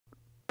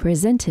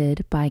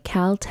presented by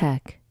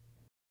Caltech.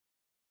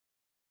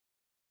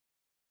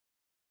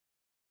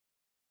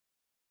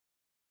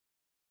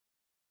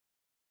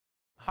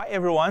 Hi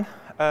everyone,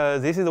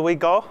 this is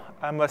Wearable.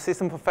 I'm a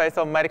assistant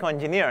professor of medical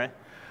engineering.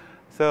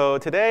 So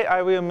today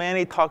I will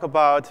mainly talk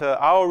about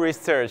our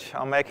research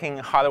on making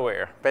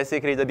hardware,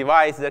 basically the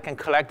device that can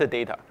collect the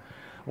data,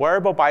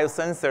 wearable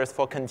biosensors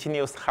for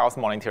continuous health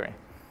monitoring.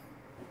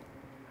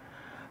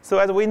 So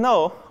as we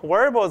know,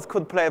 wearables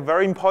could play a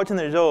very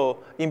important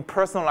role in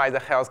personalized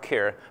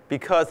healthcare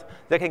because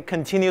they can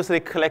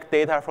continuously collect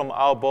data from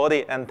our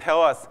body and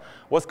tell us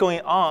what's going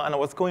on and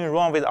what's going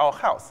wrong with our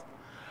health.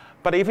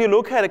 But if you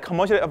look at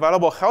commercially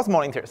available health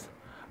monitors,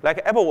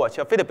 like Apple Watch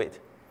or Fitbit,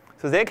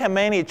 so they can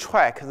mainly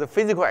track the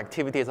physical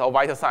activities of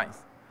vital signs,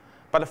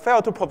 but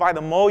fail to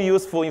provide more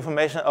useful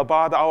information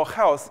about our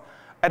health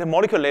at a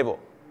molecular level.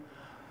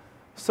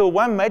 So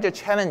one major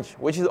challenge,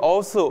 which is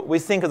also we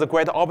think is a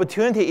great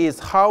opportunity, is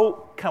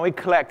how can we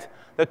collect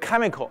the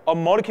chemical or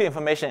molecular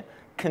information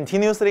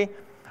continuously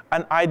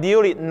and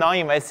ideally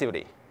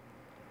non-invasively.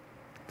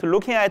 To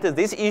looking at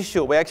this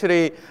issue, we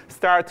actually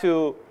start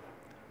to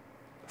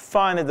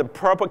find the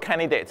proper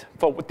candidate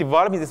for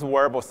developing this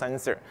wearable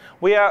sensor.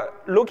 We are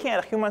looking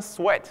at human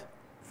sweat,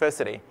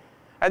 firstly.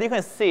 As you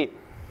can see,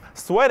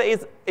 sweat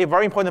is a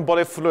very important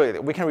body fluid.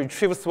 We can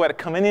retrieve sweat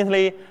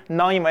conveniently,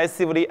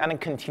 non-invasively,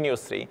 and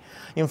continuously.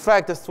 In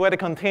fact, the sweat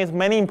contains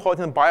many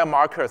important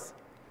biomarkers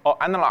or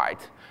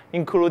analytes,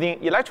 including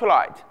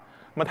electrolyte,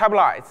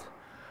 metabolites,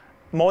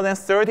 more than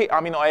 30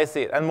 amino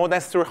acids, and more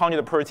than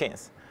 300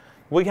 proteins.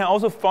 We can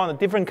also find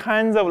different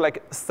kinds of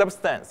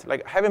substances,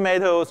 like heavy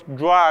metals,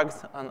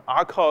 drugs, and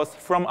alcohols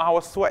from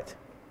our sweat.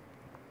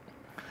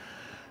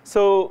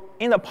 So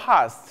in the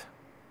past,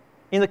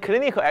 in the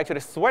clinical,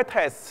 actually, sweat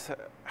tests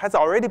has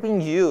already been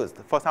used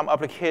for some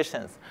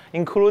applications,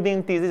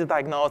 including disease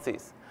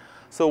diagnosis.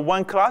 So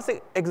one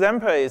classic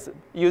example is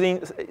using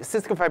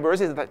cystic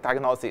fibrosis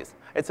diagnosis.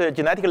 It's a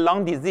genetic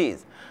lung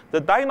disease.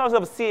 The diagnosis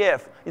of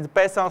CF is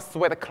based on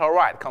sweat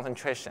chloride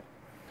concentration.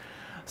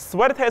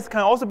 Sweat tests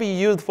can also be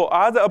used for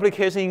other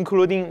applications,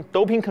 including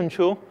doping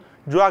control,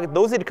 drug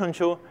dosage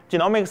control,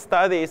 genomic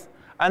studies,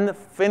 and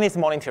fitness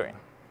monitoring.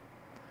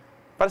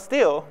 But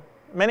still,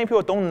 many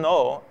people don't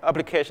know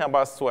application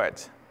about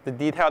sweat, the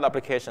detailed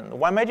application.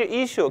 One major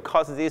issue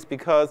causes this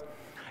because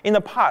in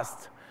the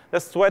past, the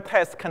sweat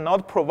test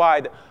cannot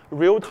provide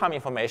real-time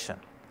information.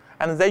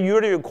 And they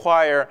usually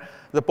require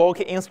the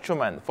bulky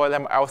instrument, for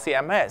example,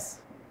 LC-MS.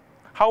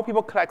 How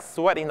people collect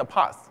sweat in the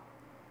past?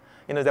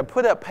 They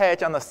put a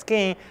patch on the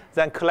skin,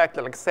 then collect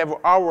several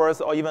hours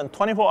or even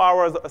 24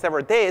 hours or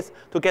several days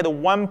to get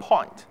one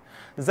point.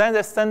 Then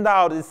they send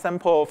out the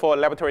sample for a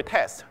laboratory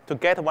test to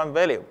get one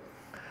value.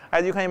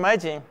 As you can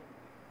imagine,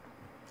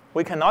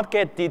 we cannot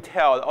get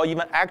detailed or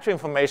even actual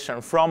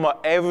information from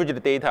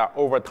average data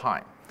over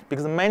time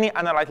because many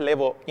analyte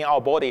levels in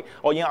our body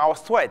or in our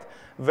sweat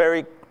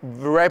vary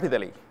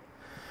rapidly.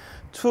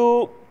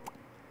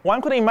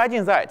 One could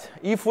imagine that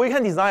if we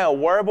can design a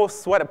wearable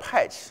sweat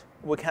patch,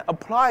 we can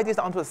apply this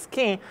onto the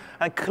skin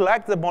and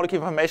collect the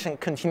molecular information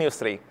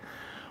continuously.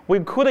 We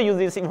could use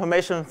this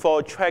information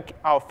for track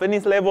our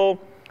fitness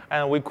level,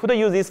 and we could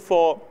use this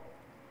for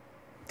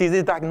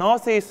disease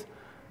diagnosis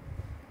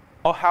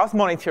or health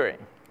monitoring.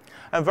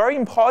 And very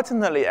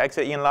importantly,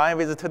 actually, in line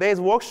with today's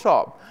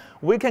workshop,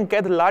 we can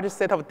get a large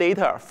set of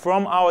data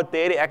from our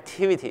daily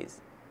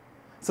activities.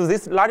 So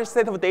this large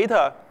set of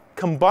data,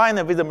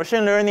 combined with the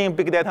machine learning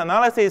big data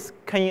analysis,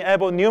 can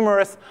enable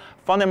numerous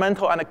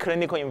fundamental and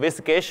clinical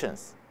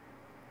investigations.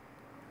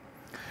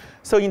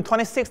 So in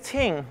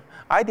 2016,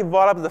 I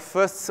developed the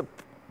first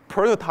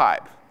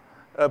prototype,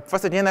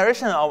 first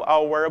generation of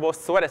our wearable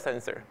sweat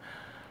sensor.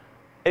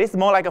 It is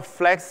more like a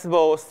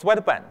flexible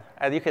sweatband.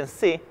 As you can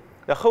see,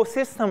 the whole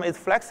system is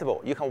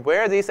flexible. You can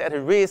wear this at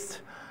wrist,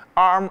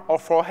 arm, or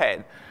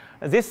forehead.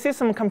 This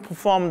system can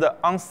perform the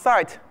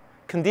on-site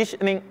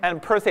conditioning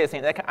and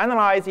processing. They can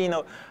analyze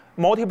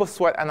multiple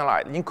sweat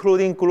analytes,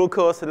 including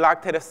glucose,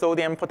 lactate,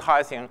 sodium,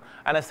 potassium,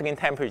 and skin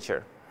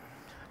temperature.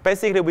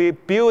 Basically, we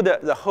build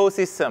the whole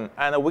system,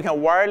 and we can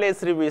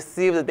wirelessly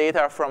receive the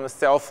data from the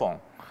cell phone.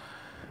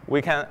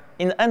 We can,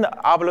 in the end,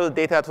 upload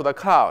data to the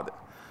cloud.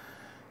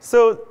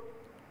 So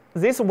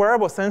this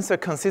wearable sensor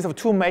consists of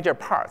two major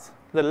parts.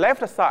 The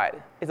left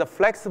side is a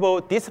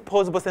flexible,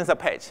 disposable sensor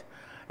patch.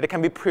 It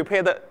can be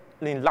prepared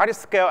in large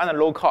scale and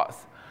low cost.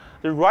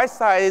 The right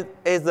side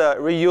is a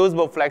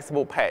reusable,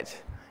 flexible patch.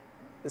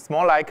 It's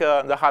more like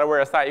the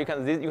hardware side. You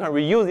can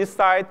reuse this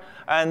side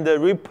and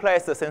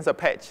replace the sensor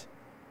patch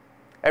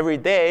every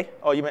day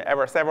or even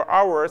every several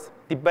hours,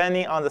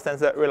 depending on the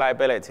sensor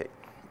reliability.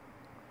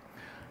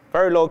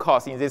 Very low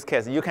cost in this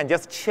case. You can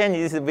just change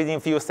this within a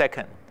few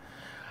seconds.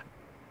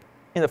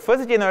 In the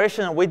first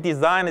generation, we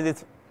designed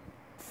these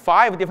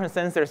 5 different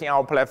sensors in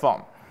our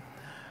platform,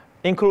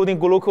 including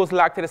glucose,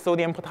 lactate,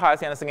 sodium,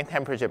 potassium, and skin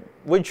temperature.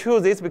 We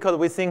choose this because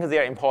we think they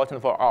are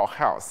important for our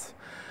health.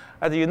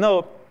 As you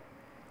know,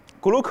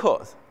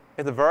 glucose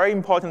is a very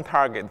important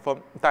target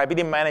for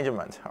diabetes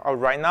management.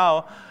 Right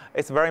now,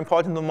 it's very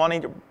important to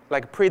monitor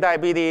like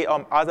pre-diabetes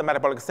or other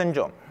metabolic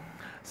syndrome.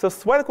 So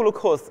sweat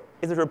glucose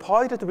is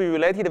reported to be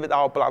related with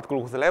our blood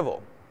glucose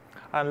level.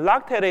 And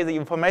lactate is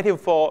informative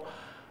for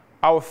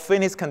our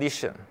fitness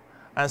condition.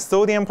 And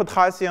sodium,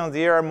 potassium,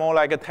 they are more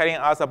like telling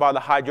us about the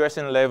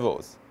hydration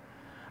levels.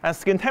 And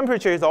skin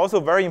temperature is also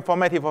very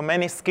informative for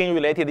many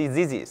skin-related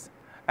diseases.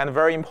 And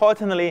very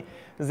importantly,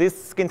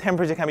 this skin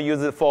temperature can be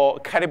used for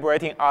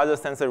calibrating other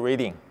sensor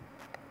reading.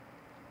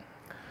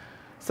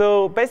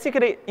 So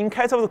basically, in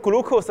case of the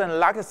glucose and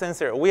lactate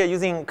sensor, we are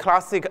using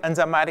classic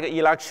enzymatic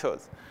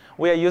electrodes.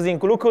 We are using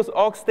glucose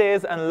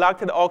oxidase and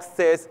lactate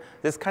oxidase,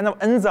 this kind of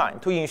enzyme,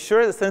 to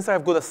ensure the sensor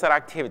have good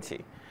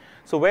selectivity.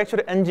 So we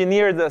actually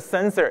engineer the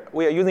sensor.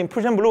 We are using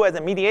Prussian blue as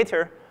a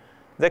mediator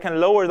that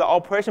can lower the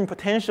operation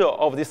potential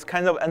of this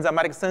kind of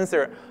enzymatic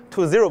sensor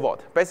to 0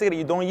 volt. Basically,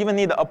 you don't even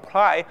need to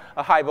apply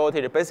a high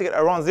voltage. Basically,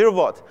 around 0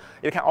 volt,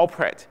 you can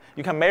operate.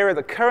 You can measure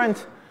the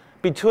current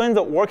between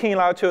the working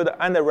electrode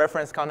and the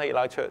reference contact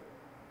electrode.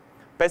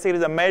 Basically,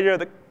 the measure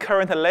the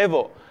current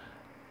level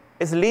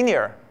is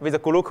linear with the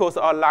glucose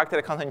or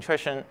lactate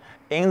concentration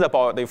in the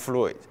body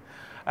fluid.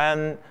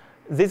 And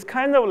this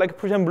kind of like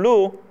Prussian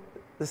blue,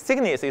 the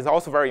thickness is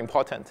also very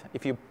important.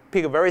 If you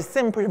pick a very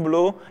thin Prussian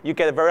blue, you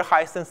get a very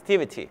high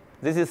sensitivity.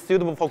 This is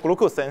suitable for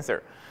glucose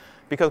sensor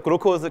because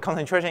glucose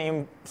concentration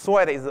in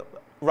sweat is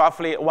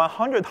roughly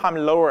 100 times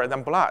lower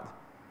than blood.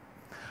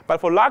 But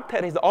for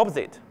lactate, it's the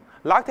opposite.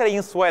 Lactate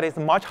in sweat is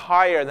much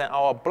higher than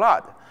our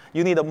blood.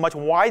 You need a much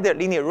wider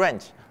linear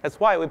range. That's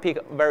why we pick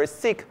a very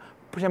thick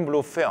Prussian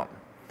blue film.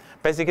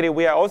 Basically,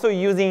 we are also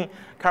using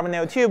carbon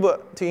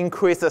nanotube to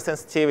increase the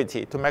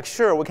sensitivity to make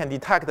sure we can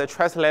detect the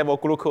trace level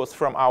glucose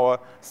from our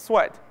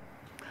sweat.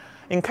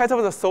 In case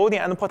of the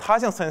sodium and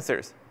potassium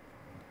sensors,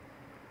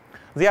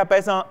 they are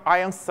based on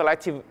ion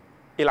selective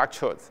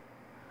electrodes.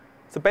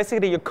 So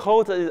basically, you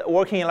coat the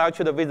working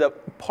electrode with a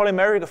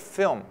polymeric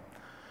film,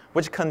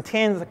 which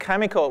contains a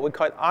chemical we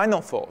call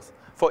ionophores.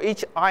 For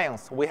each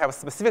ions, we have a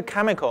specific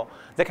chemical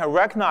that can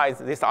recognize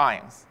these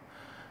ions.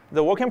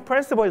 The working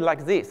principle is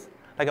like this.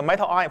 Like a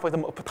metal ion, for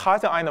example,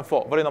 potassium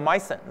ionophore,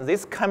 valinomycin,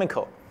 this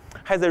chemical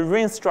has a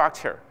ring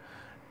structure.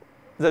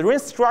 The ring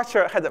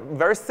structure has a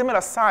very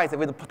similar size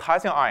with the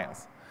potassium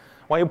ions.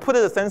 When you put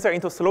the sensor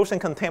into solution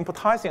containing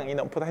potassium,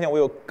 potassium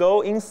will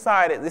go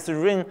inside this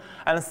ring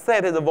and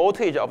set the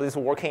voltage of this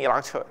working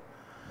electrode.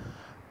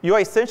 You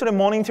are essentially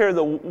monitor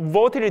the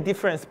voltage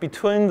difference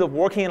between the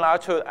working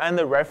electrode and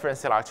the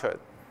reference electrode.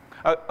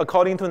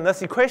 According to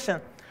this equation,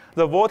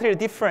 the voltage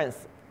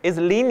difference is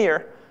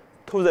linear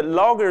to the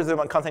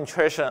logarithm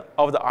concentration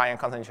of the ion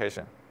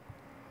concentration.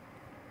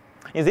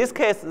 In this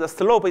case, the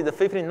slope is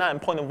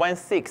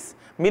 59.16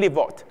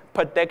 millivolt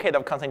per decade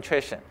of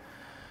concentration.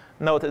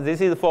 Note, this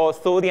is for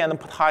sodium and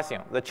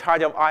potassium. The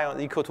charge of ion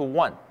is equal to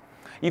 1.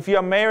 If you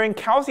are measuring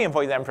calcium,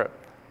 for example,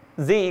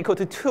 Z equal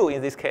to 2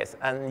 in this case,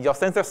 and your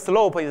sensor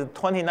slope is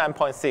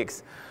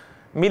 29.6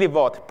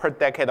 millivolt per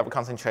decade of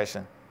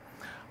concentration.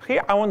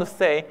 Here, I want to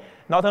say,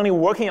 not only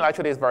working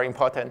electrode is very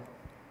important,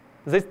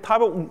 this type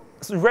of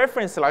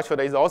reference electrode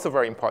is also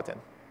very important.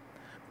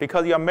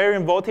 Because you are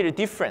measuring voltage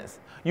difference,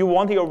 you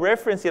want your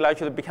reference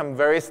electrode to become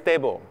very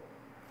stable.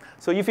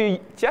 So if you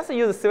just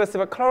use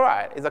silver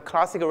chloride, it's a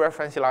classic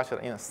reference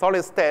electrode in a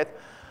solid state,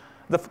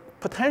 the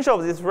potential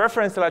of this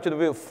reference electrode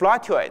will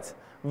fluctuate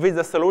with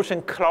the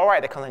solution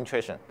chloride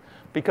concentration,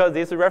 because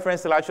this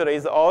reference electrode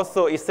is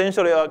also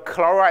essentially a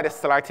chloride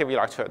selective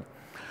electrode.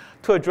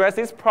 To address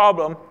this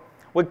problem,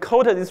 we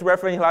coated this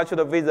reference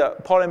electrode with a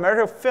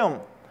polymeric film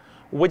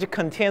which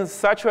contains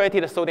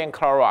saturated sodium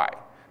chloride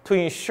to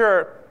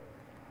ensure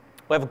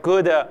we have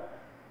good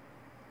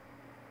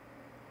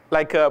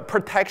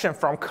protection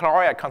from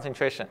chloride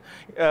concentration,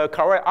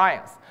 chloride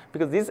ions,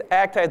 because these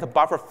act as a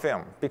buffer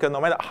film. Because no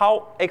matter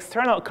how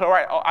external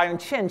chloride or ion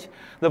change,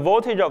 the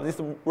voltage of this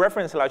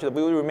reference electrode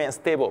will remain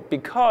stable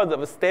because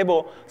of a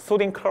stable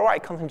sodium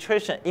chloride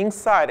concentration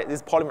inside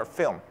this polymer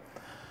film.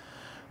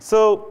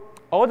 So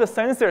all the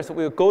sensors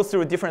will go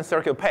through different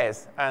circuit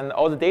paths, and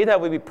all the data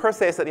will be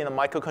processed in a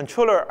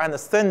microcontroller and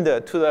sent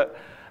to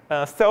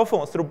the cell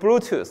phone through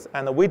Bluetooth.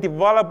 And we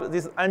developed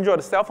this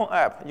Android cell phone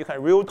app. You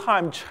can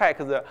real-time check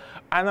the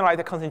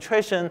analyte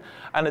concentration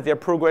and their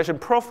progression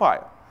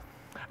profile.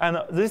 And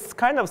this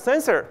kind of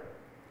sensor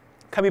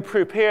can be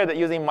prepared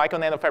using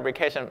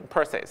micro-nanofabrication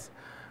process,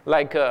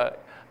 like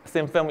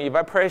thin film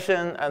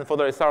evaporation and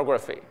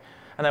photolithography.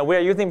 And we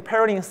are using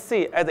Pyridine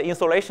C as the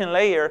insulation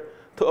layer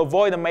to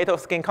avoid the metal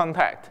skin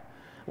contact.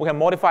 We can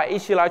modify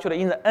each electrode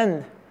in the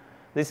end.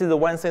 This is the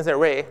one sensor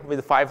array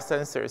with 5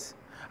 sensors.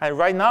 And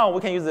right now,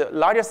 we can use the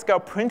larger scale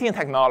printing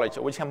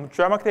technology, which can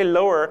dramatically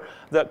lower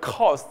the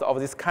cost of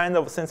this kind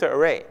of sensor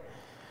array.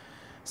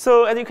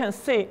 So as you can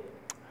see,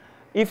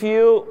 if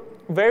you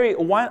vary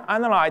one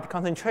analyte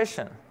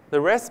concentration,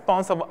 the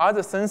response of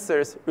other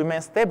sensors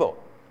remains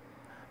stable.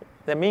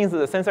 That means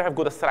the sensor have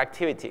good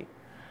selectivity.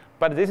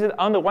 But this is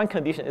under one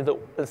condition. It's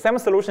the same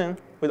solution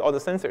with all the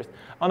sensors.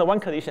 Under one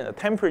condition, the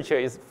temperature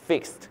is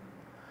fixed.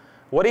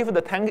 What if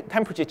the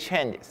temperature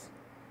changes?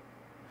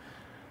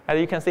 As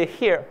you can see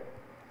here,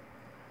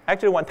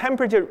 actually when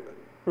temperature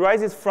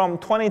rises from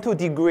 22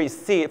 degrees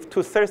C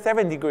to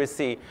 37 degrees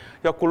C,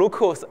 your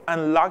glucose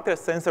and lactate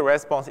sensor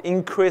response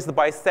increased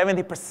by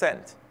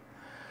 70%.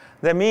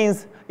 That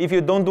means if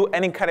you don't do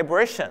any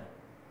calibration,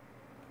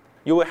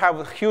 you will have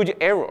a huge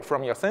error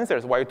from your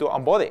sensors while you do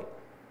on body.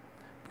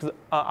 Because,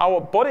 our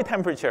body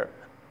temperature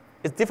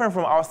is different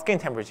from our skin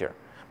temperature,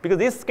 because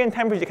this skin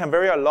temperature can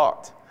vary a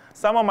lot.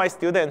 Some of my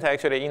students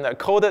actually, in the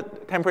cold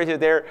temperature,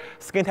 their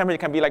skin temperature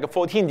can be like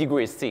 14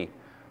 degrees C.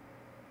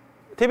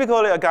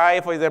 Typically, a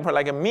guy, for example,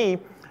 like me,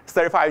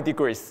 35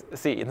 degrees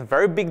C. It's a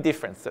very big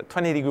difference, a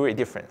 20-degree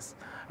difference.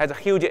 That's a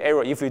huge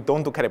error if we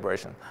don't do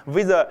calibration.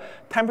 With a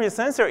temperature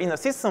sensor in the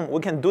system,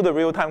 we can do the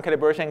real-time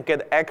calibration,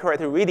 get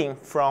accurate reading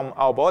from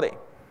our body.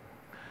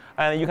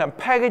 And you can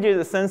package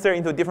the sensor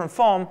into different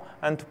form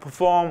and to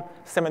perform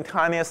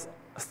simultaneous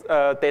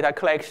data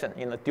collection.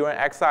 During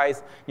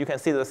exercise, you can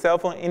see the cell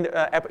phone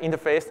app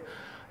interface.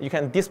 You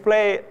can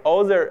display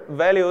all the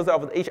values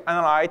of each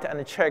analyte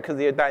and check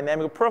their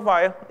dynamic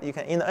profile. You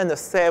can, in the end,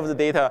 save the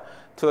data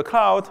to the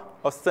cloud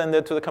or send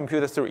it to the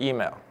computer through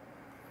email.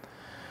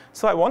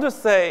 So I want to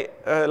say,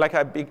 like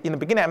in the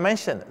beginning I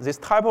mentioned, this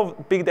type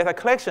of big data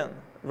collection,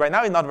 right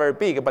now is not very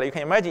big, but you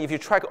can imagine if you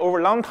track over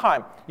a long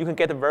time, you can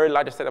get a very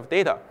large set of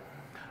data.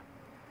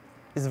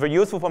 It's very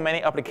useful for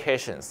many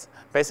applications.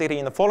 Basically,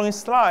 in the following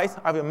slides,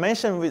 I will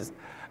mention with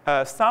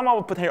some of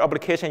the potential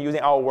applications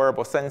using our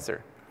wearable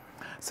sensor.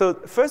 So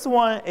first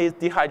one is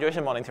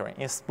dehydration monitoring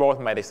in sport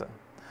medicine.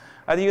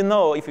 As you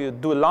know, if you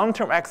do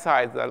long-term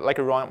exercise, like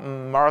a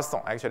run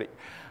marathon, actually,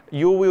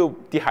 you will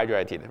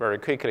dehydrate very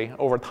quickly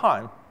over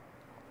time.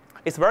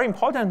 It's very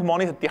important to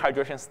monitor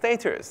dehydration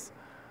status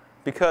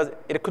because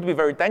it could be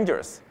very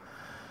dangerous.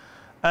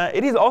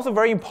 It is also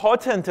very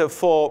important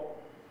for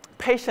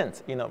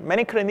patients.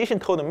 Many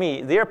clinicians told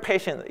me their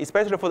patients,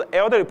 especially for the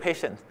elderly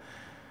patients,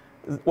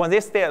 when they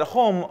stay at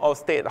home or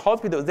stay at the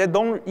hospital, they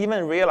don't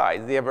even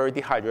realize they are very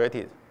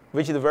dehydrated,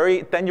 which is a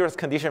very dangerous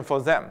condition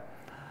for them.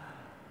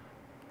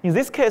 In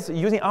this case,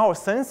 using our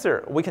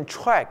sensor, we can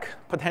track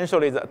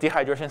potentially the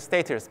dehydration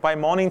status by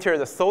monitoring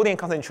the sodium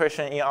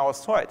concentration in our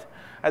sweat.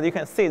 As you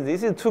can see,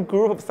 this is two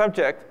groups of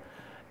subjects.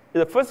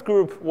 The first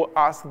group will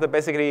ask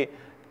basically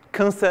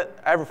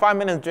every 5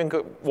 minutes drink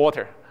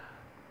water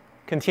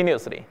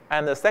continuously.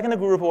 And the second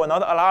group will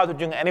not allow to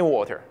drink any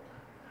water.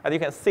 As you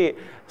can see,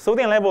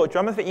 sodium level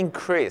dramatically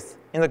increase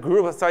in the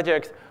group of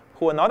subjects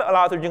who are not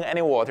allowed to drink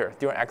any water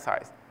during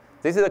exercise.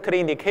 This is a clear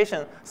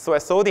indication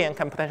sweat sodium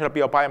can potentially be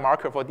a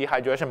biomarker for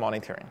dehydration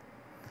monitoring.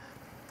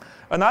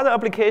 Another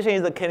application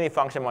is the kidney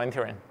function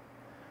monitoring.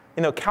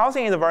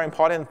 Calcium is a very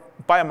important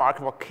biomarker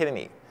for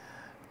kidney.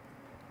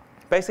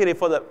 Basically,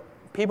 for the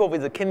people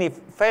with the kidney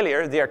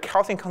failure, their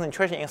calcium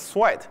concentration in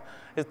sweat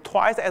is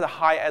twice as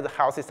high as a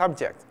healthy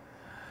subject.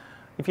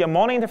 If you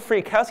monitor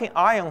free calcium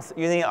ions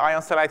using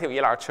ion selective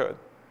electrode,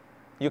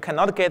 you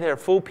cannot get a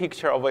full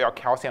picture of your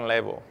calcium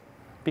level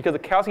because the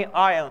calcium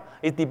ion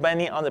is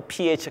depending on the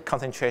pH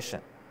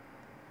concentration.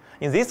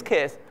 In this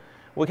case,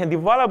 we can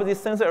develop this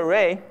sensor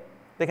array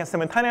that can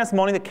simultaneously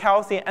monitor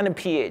calcium and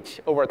pH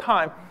over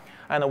time,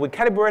 and we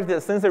calibrate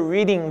the sensor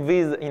reading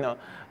with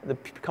the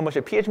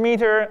commercial pH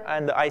meter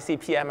and the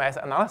ICP-MS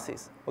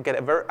analysis. We get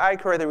a very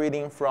accurate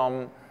reading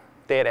from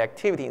data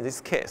activity in this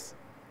case.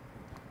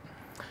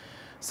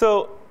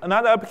 So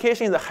another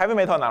application is the heavy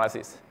metal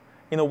analysis.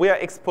 We are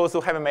exposed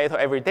to heavy metal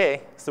every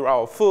day through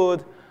our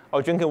food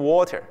or drinking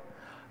water.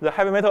 The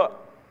heavy metal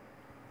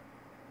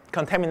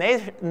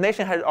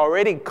contamination has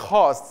already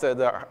caused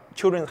the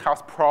children's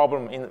health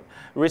problem in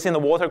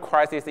recent water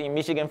crisis in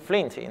Michigan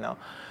Flint,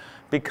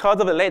 because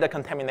of the lead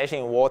contamination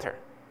in water.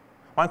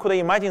 One could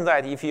imagine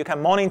that if you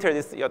can monitor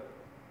this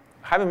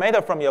heavy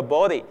metal from your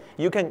body,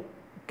 you can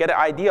get an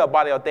idea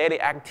about your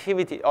daily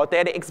activity or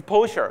daily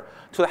exposure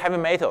to the heavy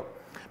metal.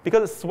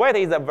 Because sweat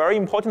is a very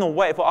important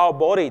way for our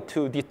body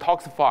to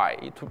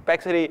detoxify, to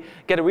basically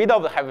get rid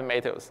of the heavy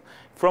metals.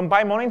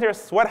 By monitoring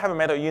sweat heavy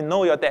metal, you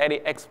know your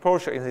daily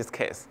exposure in this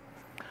case.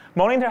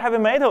 Monitor heavy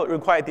metal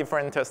requires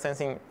different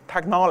sensing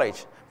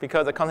technology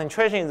because the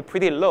concentration is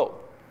pretty low.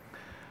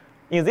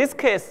 In this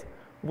case,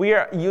 we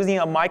are using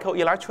a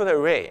microelectrode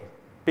array.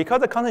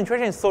 Because the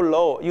concentration is so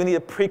low, you need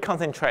to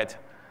pre-concentrate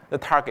the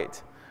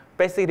target.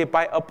 Basically,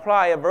 by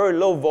applying a very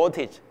low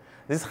voltage,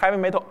 these heavy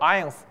metal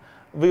ions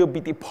will be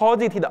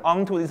deposited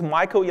onto this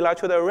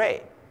microelectrode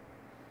array.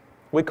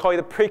 We call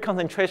it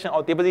pre-concentration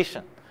or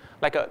deposition.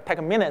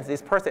 Take minutes, this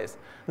process.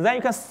 Then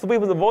you can sweep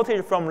the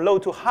voltage from low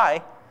to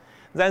high.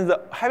 Then the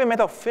heavy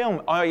metal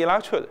film on your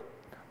electrode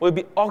will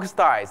be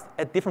oxidized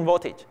at different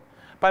voltage.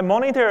 By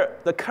monitoring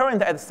the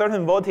current at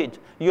certain voltage,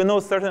 you know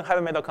certain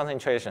heavy metal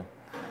concentration.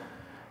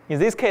 In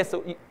this case,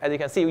 as you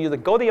can see, we use the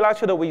gold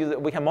electrode.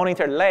 We can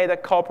monitor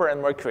lead, copper,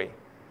 and mercury.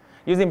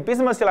 Using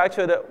bismuth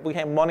electrode, we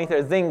can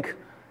monitor zinc,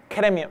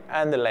 cadmium,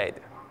 and lead.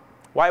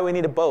 Why we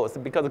need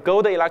both? Because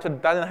gold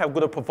electrode doesn't have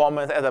good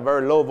performance at a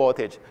very low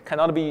voltage,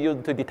 cannot be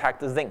used to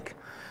detect zinc.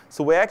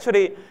 So we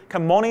actually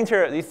can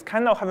monitor this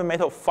kind of heavy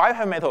metal, 5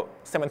 heavy metal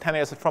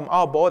simultaneously from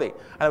our body.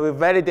 And we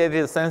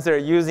validated the sensor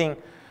using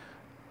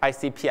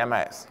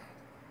ICP-MS.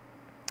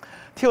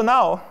 Till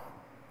now,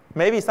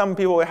 maybe some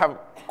people will have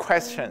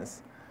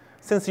questions.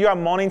 Since you are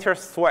monitor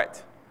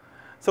sweat,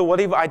 so what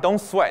if I don't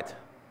sweat?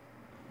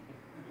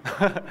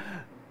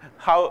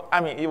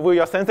 Will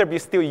your sensor be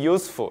still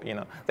useful?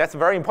 That's a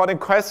very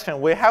important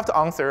question we have to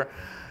answer.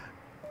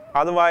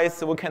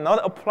 Otherwise, we cannot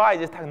apply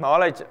this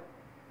technology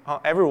on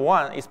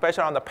everyone,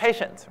 especially on the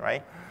patient,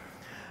 right?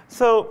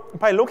 So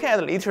by looking at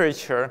the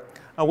literature,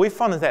 we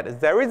found that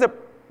there is a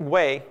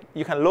way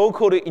you can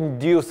locally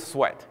induce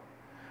sweat,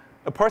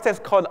 a process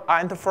called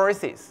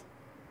interferosis.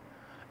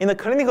 In the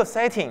clinical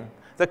setting,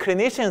 the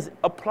clinicians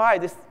apply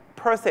this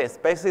process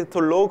basically to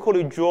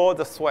locally draw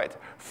the sweat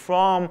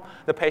from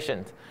the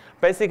patient.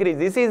 Basically,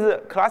 this is a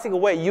classic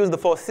way used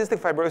for cystic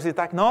fibrosis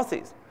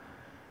diagnosis.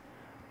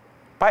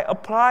 By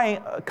applying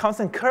a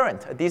constant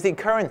current, a DC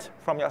current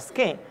from your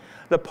skin,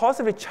 the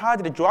positively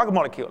charged drug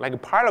molecule, like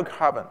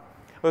pyrocarbon,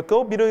 will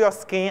go below your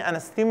skin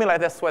and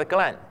stimulate the sweat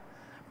gland.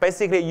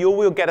 Basically, you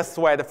will get a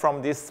sweat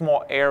from this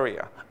small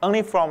area,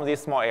 only from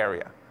this small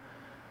area.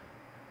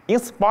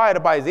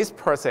 Inspired by this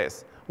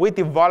process, we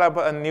develop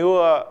a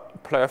newer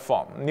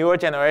platform, newer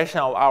generation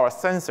of our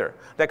sensor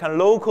that can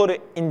locally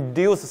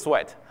induce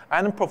sweat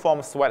and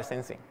perform sweat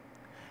sensing.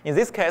 In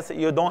this case,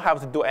 you don't have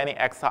to do any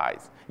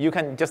exercise. You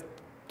can just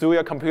do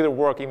your computer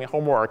work in your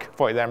homework,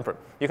 for example.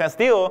 You can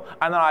still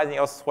analyze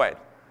your sweat.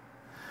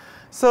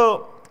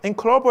 So in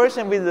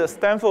collaboration with the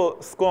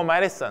Stanford School of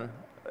Medicine,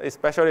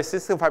 especially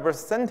Cystic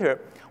Fibrosis Center,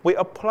 we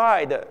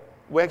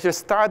actually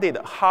studied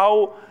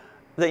how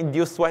the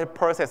induced sweat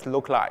process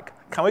look like.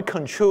 Can we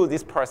control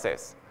this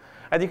process?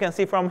 As you can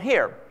see from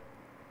here,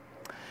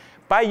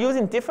 by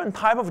using different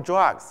type of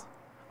drugs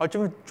or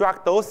different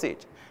drug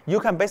dosage, you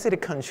can basically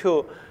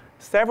control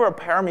several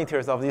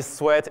parameters of this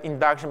sweat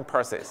induction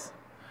process.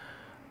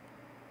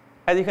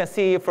 As you can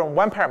see from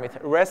one parameter,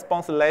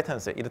 response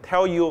latency, it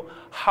tells you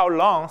how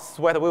long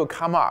sweat will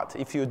come out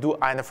if you do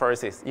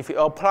interferosis, if you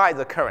apply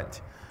the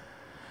current.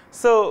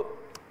 So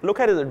look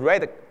at the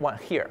red one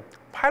here.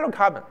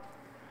 Pyrocarbon,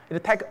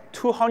 it takes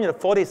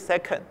 240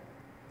 seconds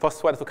for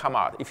sweat to come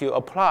out if you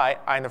apply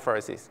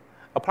interferosis.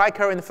 Apply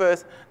current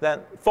first,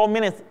 then 4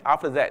 minutes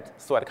after that,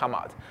 sweat come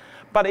out.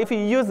 But if you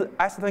use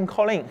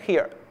acetylcholine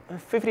here,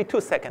 52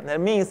 seconds, that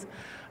means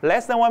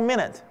less than 1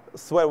 minute,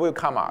 sweat will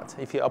come out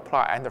if you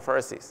apply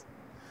interferosis.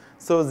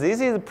 So this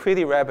is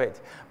pretty rapid.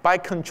 By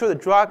controlling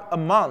the drug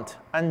amount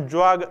and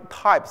drug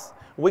types,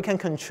 we can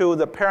control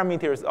the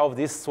parameters of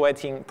this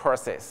sweating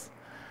process.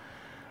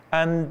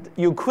 And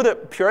you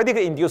could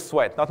periodically induce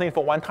sweat, not only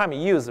for one-time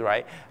use,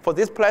 right? For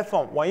this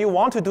platform, when you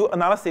want to do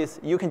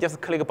analysis, you can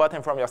just click a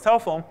button from your cell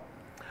phone,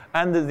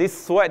 and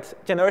this sweat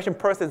generation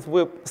process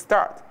will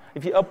start.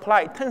 If you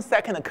apply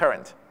 10-second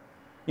current,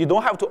 you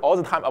don't have to all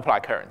the time apply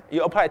current.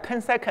 You apply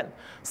 10 seconds,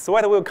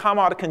 sweat will come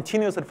out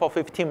continuously for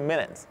 15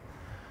 minutes.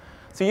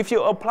 So if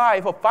you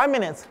apply for 5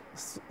 minutes,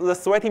 the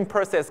sweating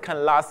process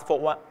can last for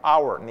 1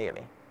 hour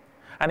nearly.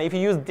 And if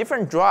you use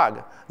different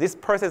drug, this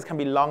process can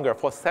be longer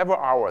for several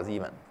hours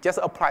even. Just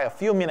apply a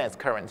few minutes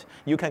current.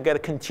 You can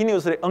get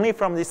continuously only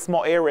from this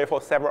small area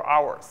for several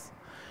hours.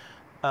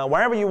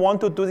 Whenever you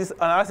want to do this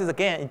analysis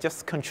again, you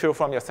just control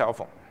from your cell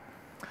phone.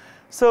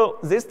 So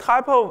this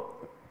type of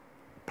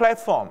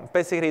platform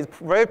basically is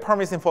very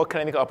promising for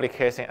clinical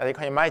application, as you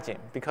can imagine,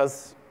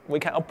 because we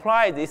can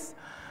apply this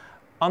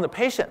on the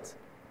patients.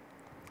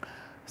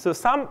 So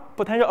some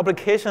potential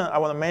application, I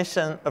want to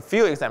mention a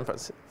few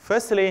examples.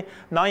 Firstly,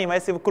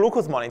 non-invasive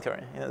glucose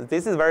monitoring.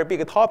 This is a very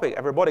big topic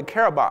everybody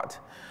cares about.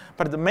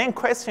 But the main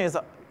question is,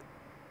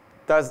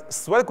 does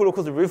sweat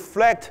glucose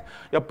reflect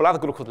your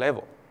blood glucose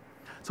level?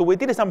 So we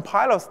did some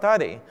pilot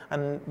study,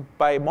 and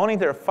by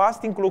monitoring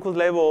fasting glucose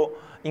level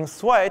in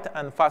sweat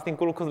and fasting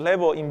glucose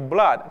level in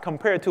blood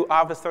compared to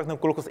after certain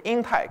glucose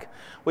intake,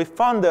 we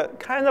found a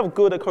kind of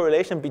good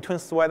correlation between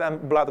sweat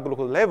and blood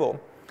glucose level.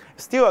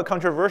 Still a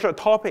controversial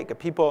topic.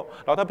 A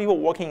lot of people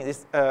working in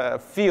this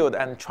field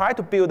and try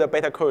to build a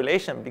better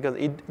correlation because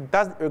it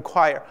does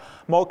require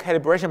more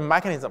calibration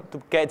mechanism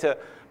to get a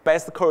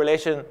best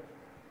correlation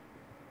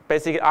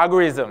basic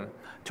algorithm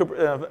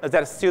that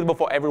is suitable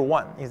for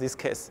everyone in this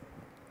case.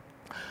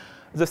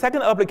 The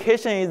second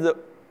application is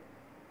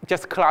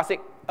just classic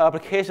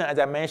application, as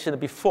I mentioned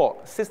before,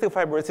 cystic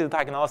fibrosis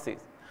diagnosis.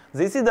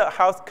 This is a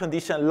health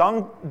condition,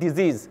 lung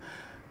disease.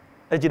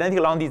 A genetic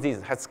lung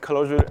disease has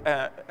closure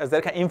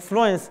that can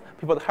influence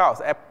people's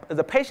health.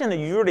 The patient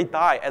usually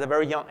die at a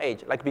very young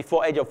age, like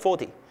before age of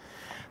 40.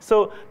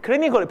 So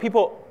clinically,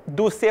 people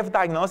do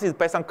self-diagnosis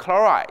based on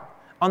chloride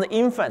on the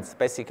infants,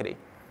 basically.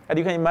 And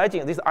you can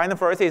imagine this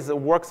interferosis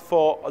works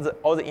for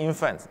all the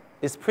infants.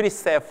 It's pretty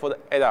safe for the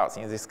adults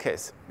in this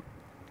case.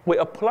 We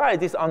apply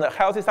this on the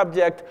healthy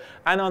subject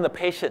and on the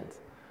patient.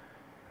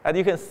 As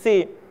you can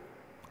see,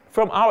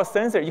 from our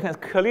sensor, you can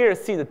clearly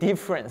see the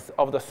difference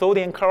of the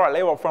sodium chloride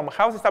level from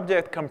healthy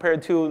subject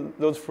compared to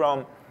those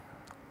from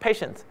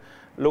patients.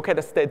 Look at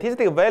the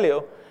statistical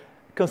value.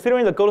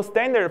 Considering the gold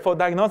standard for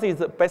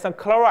diagnosis based on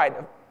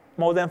chloride,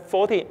 more than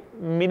 40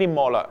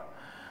 millimolar,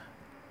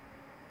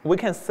 we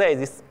can say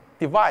this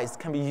device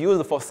can be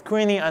used for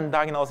screening and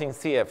diagnosing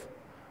CF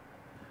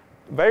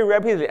very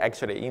rapidly,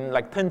 actually, in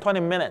like 10, 20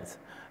 minutes.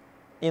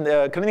 In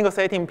the clinical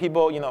setting,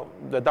 people,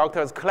 the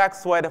doctors collect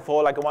sweat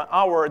for like 1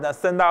 hour, then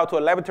send out to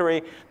a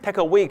laboratory, take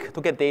a week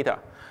to get data.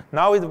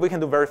 Now we can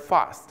do very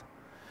fast.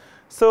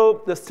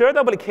 So the third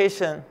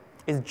application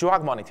is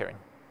drug monitoring.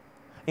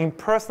 In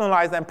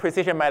personalized and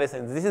precision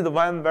medicine, this is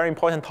one very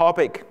important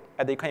topic,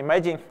 as you can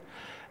imagine.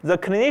 The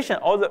clinician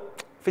or the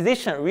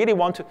physician really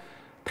want to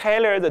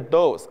tailor the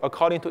dose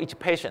according to each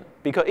patient,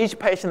 because each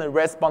patient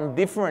responds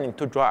differently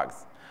to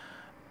drugs.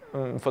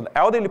 For the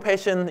elderly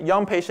patient,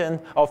 young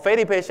patient, or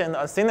fatty patient,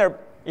 or senior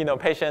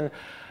patient,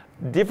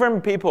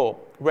 different people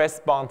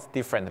respond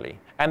differently.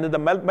 And the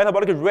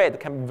metabolic rate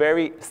can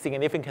vary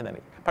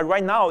significantly. But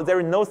right now, there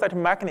is no such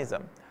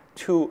mechanism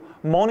to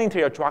monitor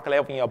your drug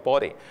level in your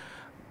body.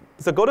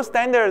 The gold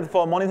standard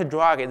for monitoring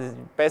drug is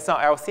based on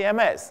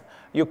LCMS.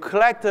 You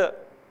collect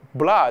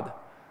blood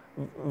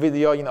with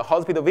your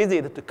hospital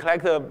visit to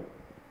collect a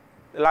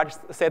large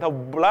set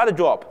of blood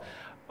drop,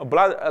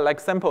 blood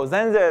samples.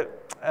 Then they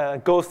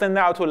go send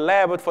out to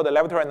lab for the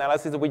laboratory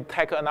analysis. We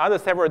take another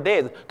several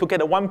days to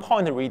get a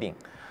 1-point reading.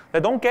 They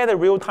don't get the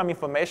real-time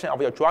information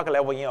of your drug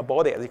level in your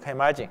body, as you can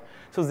imagine.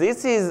 So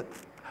this is,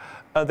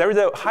 there is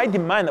a high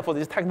demand for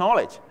this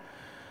technology.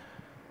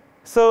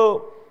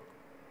 So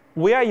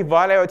we are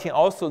evaluating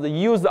also the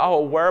use of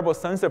our wearable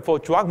sensor for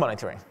drug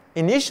monitoring.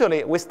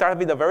 Initially, we started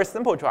with a very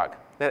simple drug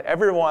that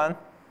everyone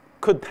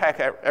could take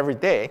every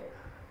day,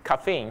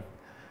 caffeine.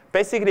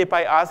 Basically,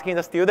 by asking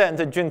the student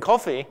to drink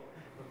coffee,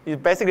 you're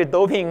basically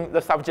doping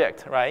the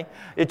subject, right?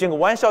 You drink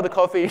 1 shot of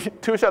coffee,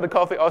 2 shot of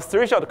coffee, or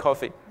 3 shot of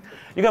coffee.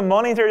 You can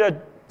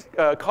monitor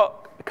the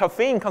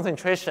caffeine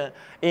concentration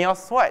in your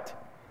sweat.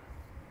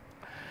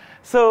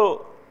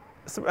 So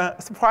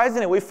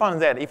surprisingly, we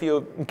found that if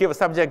you give a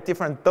subject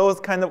different dose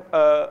kind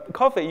of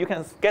coffee, you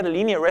can get a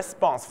linear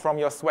response from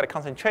your sweat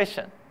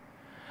concentration.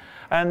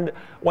 And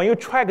when you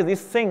track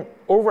this thing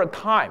over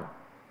time,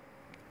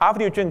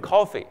 after you drink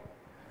coffee,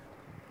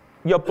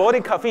 your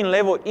body caffeine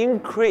level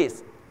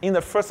increase in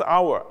the first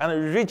hour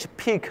and reach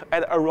peak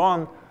at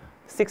around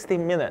 60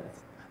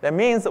 minutes. That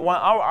means 1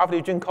 hour after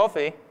you drink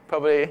coffee,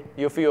 probably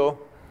you feel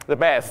the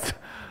best.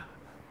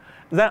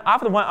 Then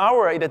after 1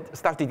 hour, it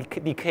starts to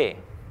decay.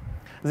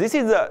 This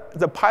is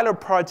the pilot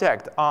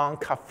project on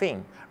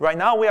caffeine. Right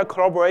now, we are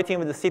collaborating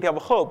with the City of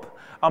Hope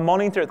on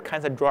monitored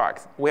cancer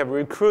drugs. We have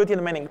recruited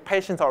many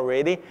patients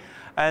already.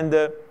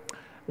 And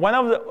one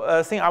of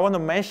the things I want to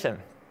mention,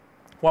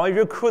 when we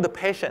recruit the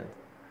patient,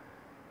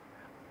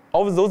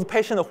 of those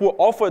patients who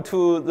offered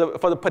for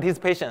the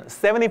participation,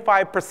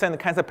 75%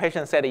 cancer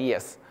patients said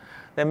yes.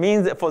 That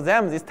means that for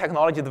them, this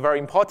technology is very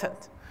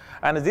important.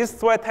 And this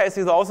sweat test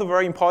is also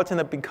very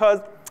important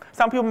because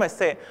some people might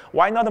say,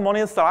 why not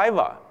monitor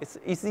saliva? It's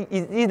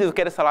easy to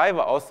get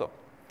saliva also.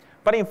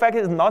 But in fact,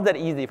 it's not that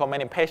easy for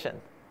many patients.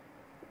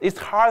 It's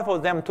hard for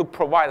them to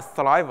provide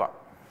saliva.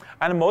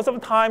 And most of the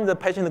time, the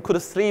patient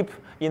could sleep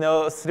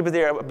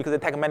there because they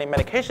take many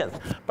medications.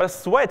 But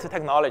sweat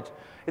technology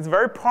is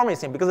very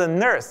promising because the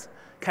nurse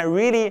can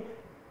really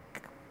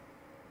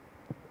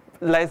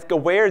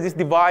wear this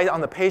device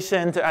on the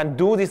patient and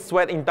do this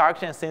sweat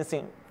induction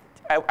sensing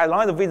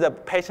along with the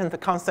patient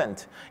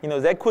consent.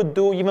 They could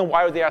do even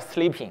while they are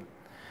sleeping.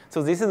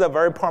 So this is a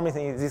very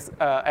promising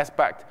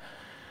aspect.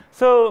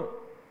 So,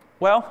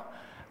 well,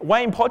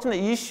 one important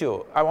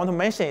issue I want to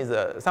mention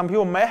is some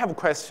people may have a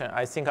question.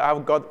 I think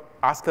I've got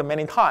asked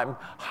many times,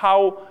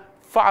 how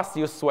fast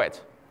you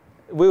sweat.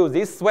 Will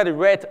this sweat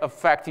rate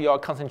affect your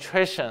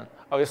concentration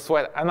of your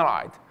sweat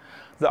analyte?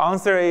 The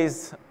answer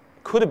is,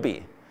 could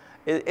be.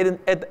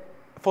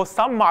 For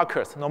some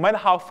markers, no matter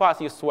how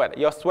fast you sweat,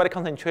 your sweat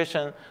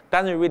concentration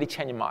doesn't really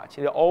change much.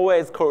 It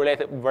always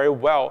correlates very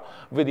well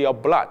with your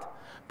blood.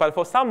 But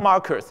for some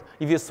markers,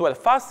 if you sweat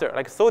faster,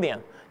 like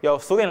sodium, your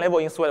sodium level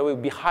in sweat will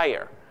be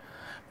higher.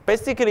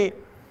 Basically,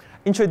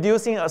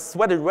 introducing a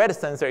sweat rate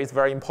sensor is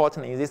very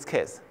important in this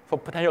case for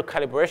potential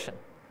calibration.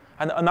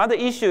 And another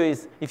issue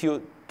is if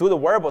you do the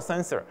wearable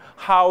sensor,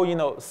 how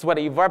sweat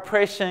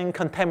evaporation,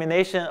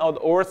 contamination,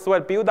 or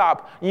sweat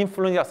buildup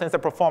influence your sensor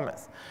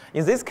performance.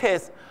 In this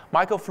case,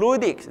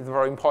 microfluidics is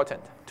very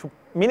important to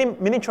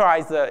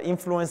miniaturize the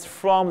influence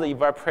from the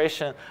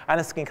evaporation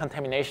and skin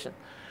contamination.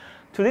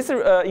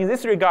 In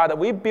this regard,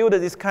 we built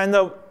this kind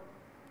of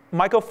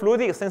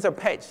microfluidic sensor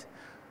patch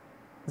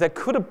that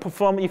could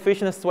perform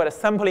efficient sweat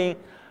sampling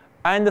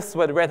and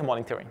sweat rate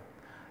monitoring.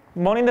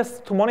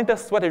 To monitor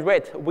sweat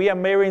rate, we are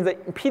measuring the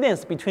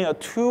impedance between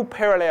two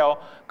parallel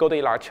gold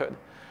electrodes.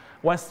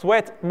 When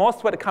more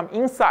sweat comes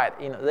inside,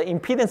 the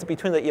impedance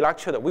between the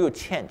electrodes will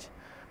change.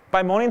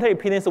 By monitoring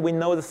impedance, we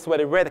know the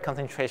sweat rate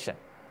concentration.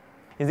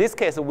 In this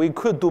case, we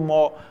could do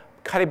more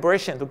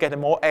calibration to get a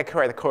more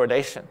accurate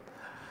correlation.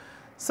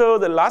 So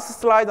the last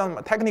slide on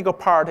the technical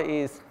part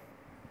is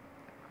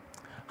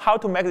how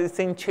to make this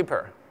thing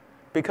cheaper.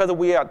 Because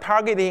we are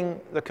targeting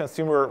the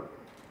consumer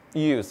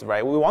use,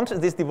 right? We want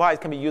this device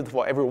can be used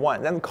for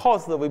everyone. Then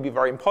cost will be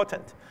very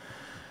important.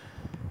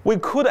 We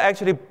could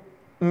actually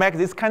make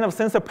this kind of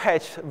sensor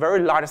patch very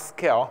large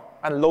scale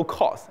and low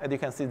cost. As you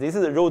can see, this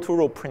is a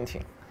row-to-row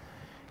printing.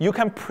 You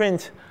can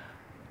print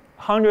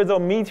hundreds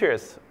of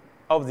meters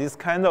of these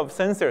kind of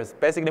sensors,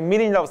 basically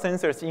millions of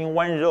sensors in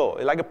one row,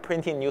 like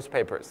printing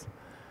newspapers.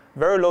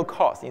 Very low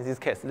cost in this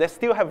case. They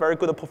still have very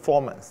good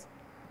performance.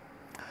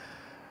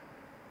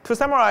 To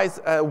summarize,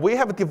 we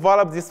have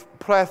developed this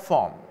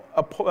platform.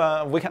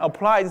 We can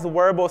apply this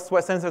wearable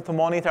sweat sensor to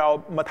monitor our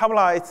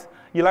metabolites,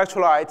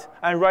 electrolytes,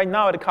 and right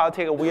now at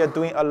Caltech, we are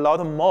doing a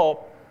lot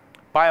more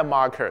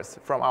biomarkers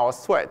from our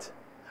sweat.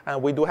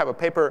 And we do have a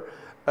paper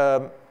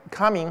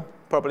coming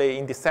probably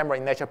in December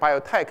in Nature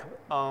Biotech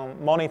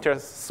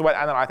monitors sweat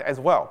analyte as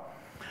well.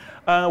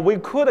 We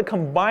could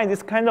combine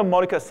this kind of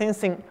molecular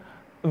sensing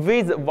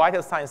with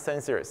vital signs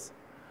sensors.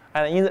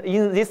 And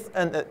in this,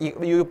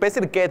 you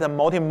basically get a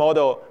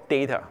multimodal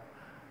data,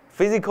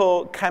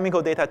 physical,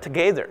 chemical data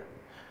together.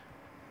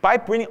 By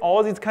bringing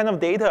all this kind of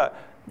data,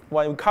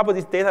 when we couple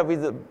this data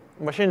with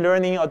machine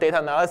learning or data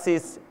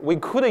analysis, we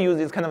could use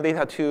this kind of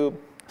data to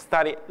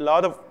study a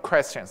lot of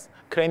questions,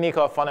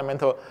 clinical,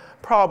 fundamental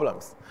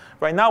problems.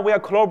 Right now, we are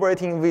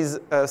collaborating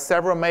with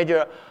several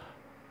major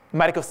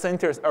medical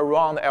centers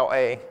around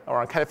LA,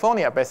 around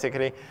California,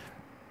 basically.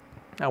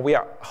 And we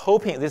are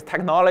hoping this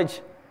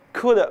technology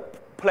could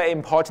play an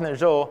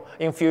important role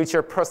in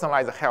future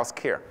personalized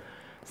healthcare.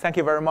 Thank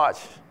you very much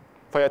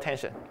for your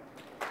attention.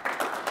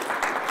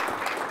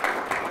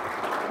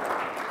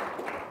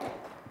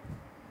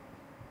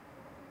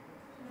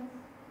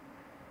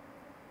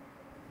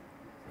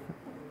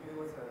 It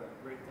was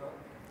a great talk.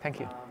 Thank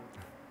you.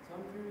 So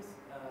I'm curious,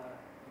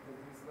 because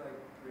this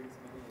brings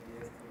many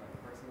ideas to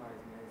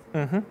personalized medicine.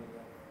 Mm-hmm.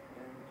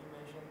 And you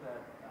mentioned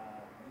that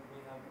you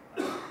may have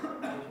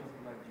applications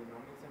in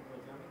genomics and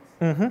proteomics.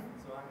 Mm-hmm.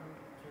 So I'm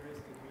curious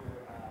to hear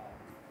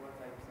what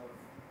types of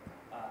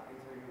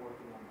things are you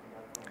working on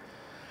that front?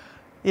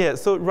 Yeah,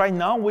 so right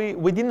now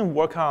we didn't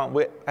work on,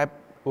 we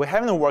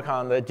haven't worked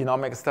on the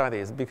genomic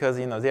studies because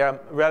they are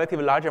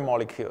relatively larger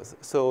molecules.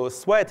 So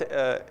sweat,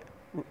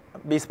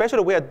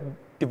 especially we are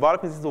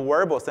developing this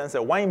wearable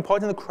sensor. One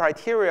important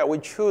criteria we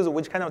choose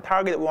which kind of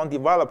target we want to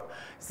develop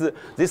is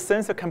this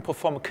sensor can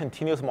perform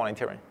continuous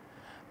monitoring.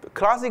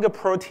 Classic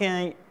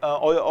protein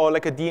or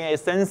like a DNA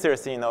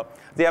sensors,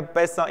 they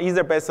are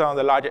either based on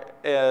the large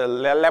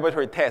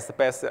laboratory tests,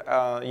 based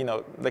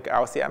like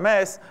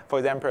LCMS, for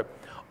example,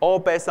 or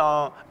based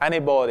on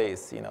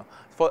antibodies.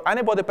 For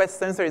antibody-based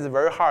sensor, it's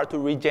very hard to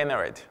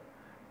regenerate.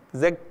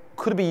 They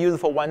could be used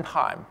for one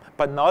time,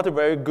 but not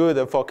very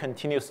good for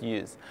continuous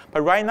use.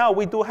 But right now,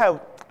 we do have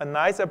a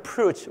nice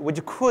approach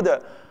which could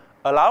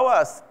allow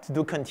us to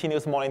do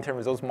continuous monitoring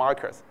with those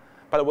markers.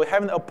 But we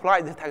haven't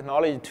applied this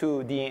technology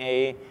to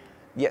DNA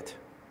yet,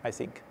 I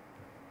think.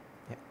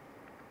 Yeah.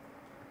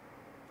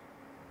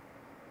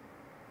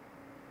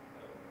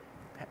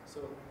 So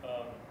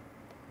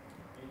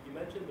you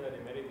mentioned that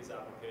in many of these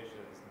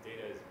applications,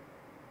 data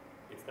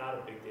it's not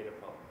a big data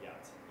problem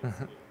yet,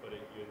 Mm-hmm. but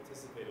you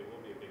anticipate it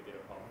will be a big data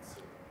problem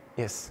soon.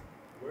 Yes.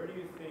 Where do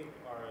you think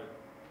are,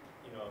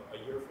 a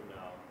year from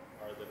now,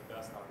 are the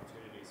best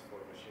opportunities for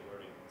machine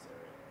learning in this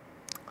area?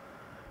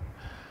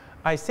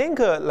 I think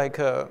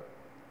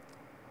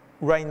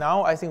right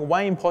now, I think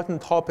one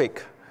important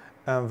topic,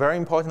 very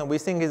important, we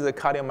think is the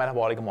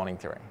cardiometabolic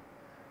monitoring.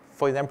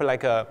 For example,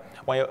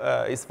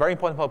 it's very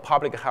important for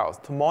public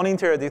health to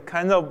monitor this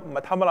kind of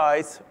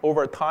metabolites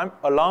over time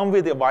along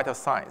with the vital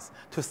signs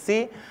to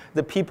see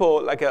the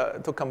people,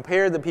 to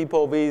compare the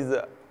people with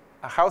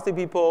healthy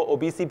people,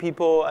 obese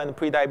people, and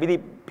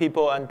pre-diabetic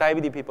people, and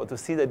diabetic people to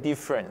see the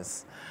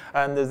difference.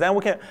 And then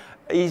we can,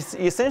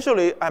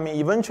 essentially,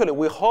 eventually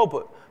we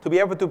hope to be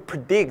able to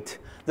predict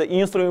the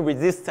insulin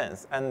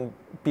resistance and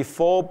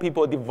before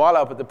people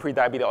develop the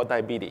pre-diabetes or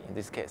diabetes in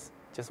this case.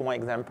 Just one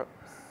example.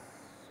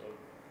 So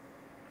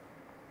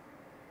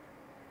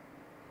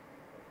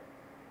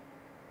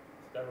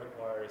that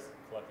requires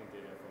collecting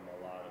data from a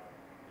lot of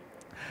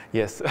people.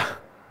 Yes.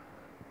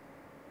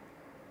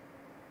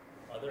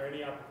 Are there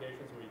any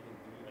applications where you can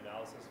do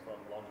analysis from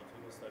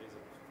longitudinal studies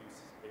of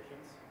few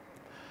patients?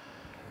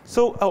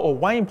 So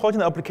one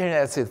important application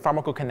is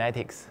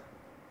pharmacokinetics.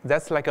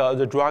 That's like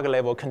the drug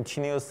level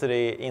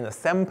continuously in the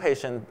same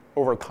patient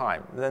over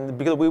time. Then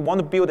because we want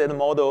to build a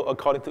model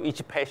according to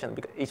each patient,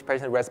 because each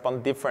patient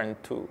responds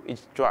different to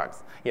each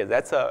drugs. Yeah,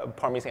 that's a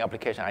promising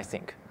application, I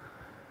think.